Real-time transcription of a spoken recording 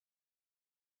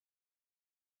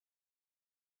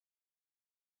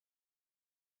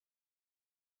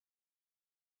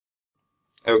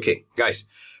Okay, guys,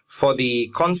 for the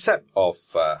concept of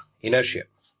inertia,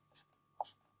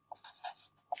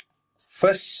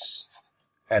 first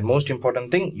and most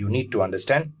important thing, you need to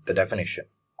understand the definition.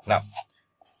 Now,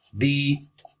 the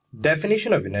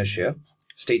definition of inertia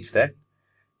states that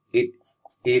it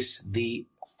is the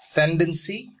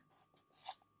tendency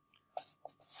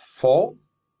for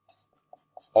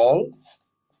all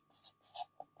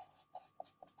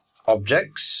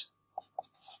objects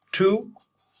to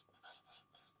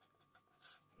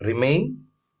remain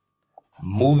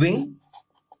moving,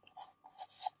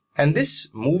 and this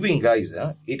moving, guys,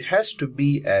 it has to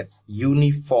be at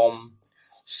uniform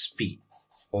speed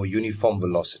or uniform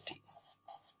velocity.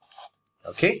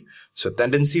 Okay, so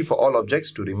tendency for all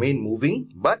objects to remain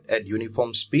moving but at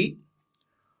uniform speed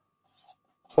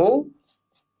or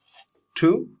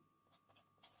to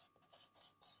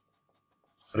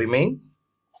remain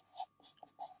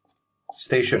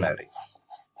stationary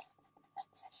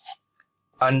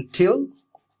until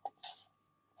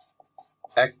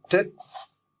acted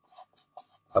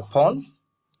upon,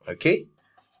 okay,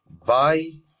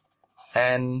 by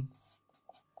an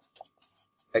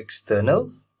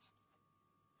external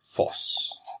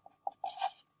force.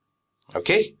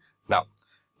 Okay, now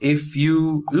if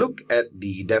you look at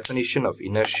the definition of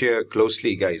inertia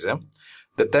closely, guys,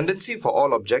 the tendency for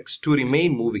all objects to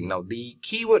remain moving. Now the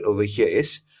keyword over here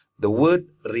is the word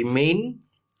remain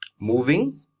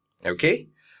moving. Okay,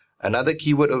 another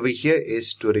keyword over here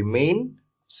is to remain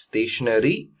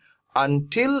stationary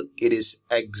until it is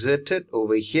exerted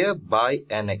over here by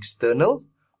an external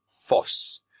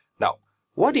force. Now,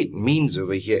 what it means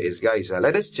over here is, guys,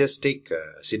 let us just take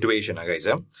a situation, guys.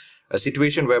 A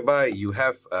situation whereby you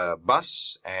have a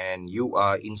bus and you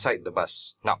are inside the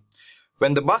bus. Now,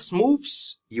 when the bus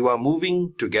moves, you are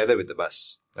moving together with the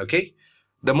bus. Okay,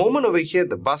 the moment over here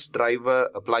the bus driver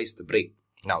applies the brake.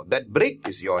 Now, that brake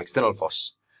is your external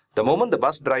force. The moment the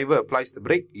bus driver applies the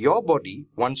brake, your body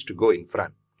wants to go in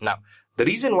front. Now, the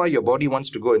reason why your body wants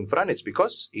to go in front is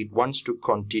because it wants to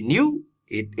continue.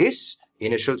 It is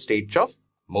initial stage of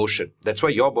motion. That's why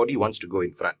your body wants to go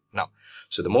in front. Now,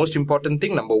 so the most important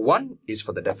thing, number one, is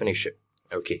for the definition.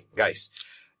 Okay, guys.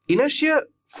 Inertia,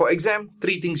 for exam,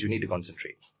 3 things you need to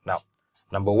concentrate. Now,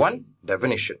 number one,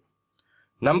 definition.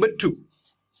 Number two,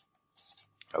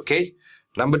 okay.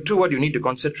 Number two, what you need to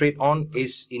concentrate on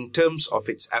is in terms of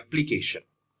its application.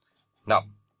 Now,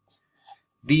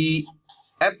 the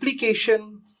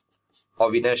application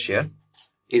of inertia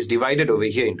is divided over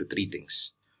here into 3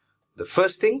 things. The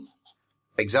first thing,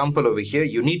 example over here,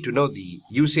 you need to know the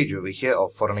usage over here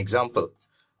of, for an example,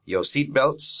 your seat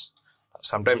belts.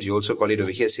 Sometimes you also call it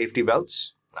over here safety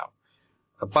belts. Now,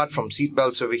 apart from seat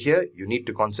belts over here, you need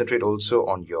to concentrate also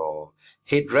on your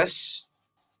headrests.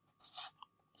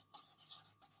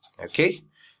 Okay,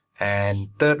 and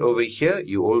third over here,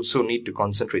 you also need to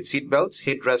concentrate seat belts,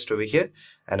 headrest over here,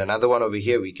 and another one over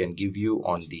here we can give you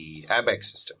on the airbag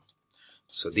system.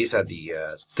 So these are the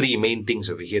 3 main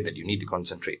things over here that you need to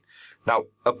concentrate. Now,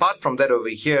 apart from that over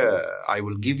here, I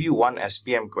will give you one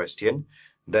SPM question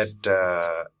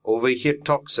that over here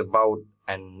talks about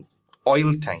an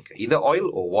oil tanker, either oil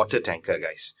or water tanker,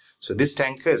 guys. So this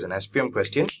tanker is an SPM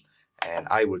question, and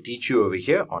I will teach you over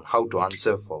here on how to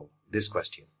answer for this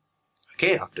question.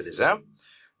 Okay, after this,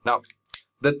 now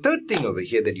the third thing over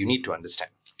here that you need to understand.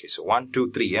 Okay, so 1,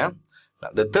 2, 3, Now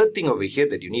the third thing over here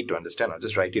that you need to understand, I'll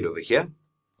just write it over here.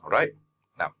 All right,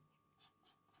 now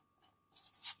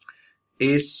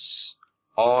is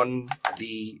on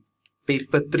the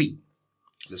paper 3.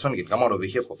 This one can come out over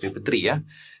here for paper 3,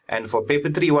 and for paper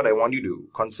 3, what I want you to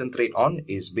concentrate on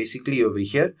is basically over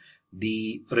here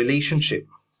the relationship.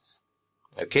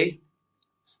 Okay,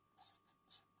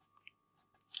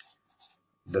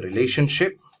 the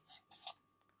relationship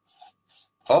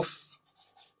of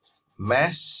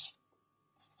mass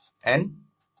and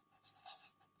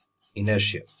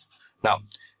inertia. Now,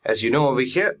 as you know over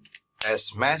here,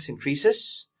 as mass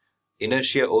increases,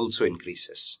 inertia also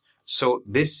increases. So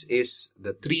this is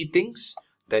the 3 things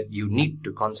that you need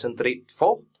to concentrate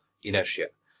for inertia.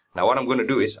 Now what I'm going to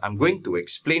do is I'm going to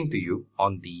explain to you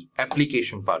on the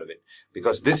application part of it,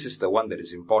 because this is the one that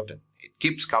is important.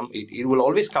 It will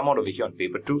always come out over here on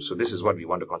paper 2. So this is what we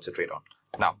want to concentrate on.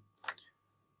 Now,